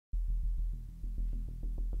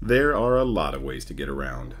There are a lot of ways to get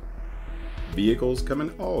around. Vehicles come in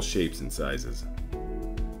all shapes and sizes.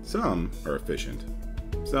 Some are efficient,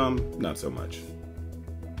 some not so much.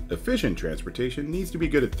 Efficient transportation needs to be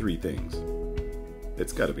good at three things.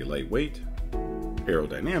 It's got to be lightweight,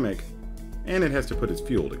 aerodynamic, and it has to put its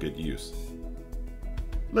fuel to good use.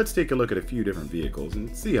 Let's take a look at a few different vehicles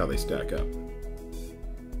and see how they stack up.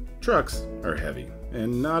 Trucks are heavy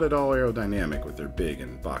and not at all aerodynamic with their big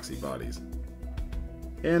and boxy bodies.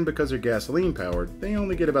 And because they're gasoline powered, they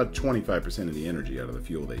only get about 25% of the energy out of the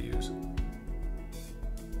fuel they use.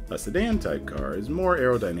 A sedan type car is more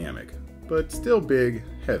aerodynamic, but still big,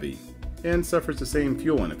 heavy, and suffers the same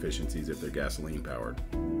fuel inefficiencies if they're gasoline powered.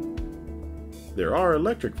 There are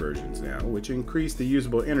electric versions now which increase the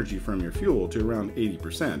usable energy from your fuel to around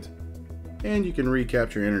 80%, and you can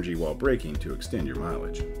recapture energy while braking to extend your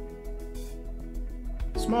mileage.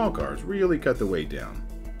 Small cars really cut the weight down,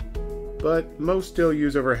 but most still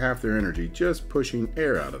use over half their energy just pushing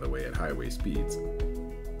air out of the way at highway speeds.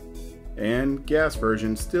 And gas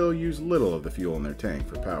versions still use little of the fuel in their tank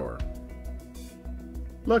for power.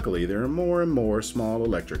 Luckily, there are more and more small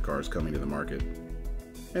electric cars coming to the market,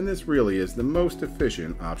 and this really is the most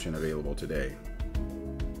efficient option available today.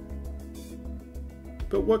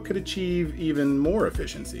 But what could achieve even more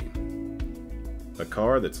efficiency? A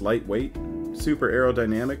car that's lightweight, super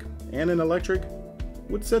aerodynamic, and an electric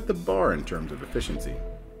would set the bar in terms of efficiency.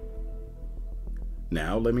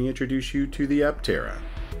 Now let me introduce you to the Aptera.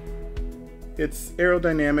 Its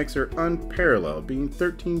aerodynamics are unparalleled, being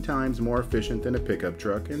 13 times more efficient than a pickup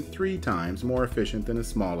truck and 3 times more efficient than a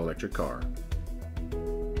small electric car.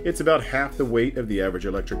 It's about half the weight of the average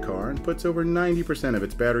electric car and puts over 90% of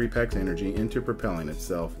its battery pack's energy into propelling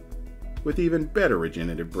itself, with even better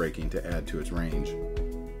regenerative braking to add to its range.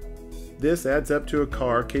 This adds up to a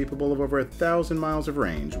car capable of over 1,000 miles of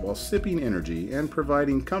range while sipping energy and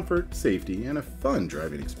providing comfort, safety, and a fun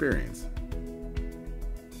driving experience.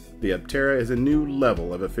 The Aptera is a new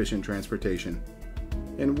level of efficient transportation,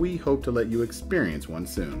 and we hope to let you experience one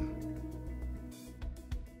soon.